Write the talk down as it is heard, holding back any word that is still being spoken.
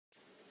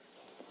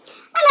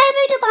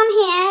on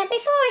here.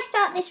 Before I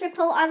start this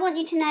report, I want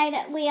you to know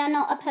that we are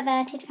not a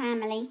perverted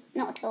family.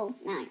 Not at all,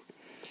 no.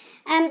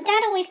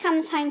 Dad always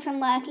comes home from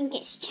work and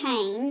gets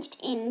changed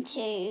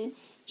into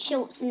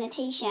shorts and a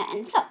t-shirt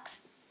and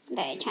socks.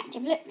 Very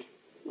attractive look,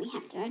 we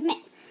have to admit.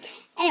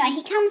 Anyway,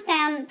 he comes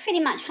down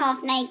pretty much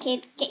half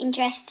naked, getting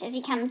dressed as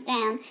he comes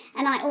down,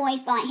 and I always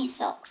bite his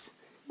socks.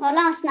 Well,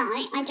 last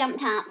night I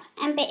jumped up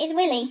and bit his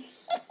willy.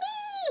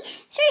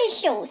 Through his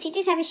shorts. He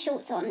did have his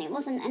shorts on. It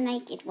wasn't a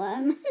naked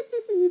worm.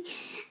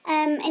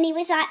 And he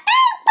was like,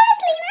 "Oh,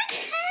 Bosley, that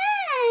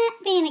hat!"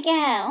 Being a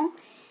girl.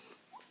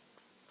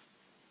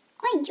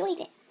 I enjoyed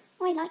it.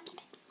 I liked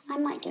it. I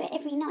might do it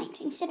every night.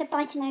 Instead of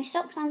biting those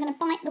socks, I'm going to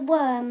bite the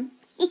worm.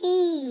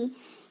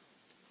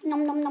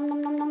 Nom nom nom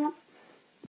nom nom nom nom.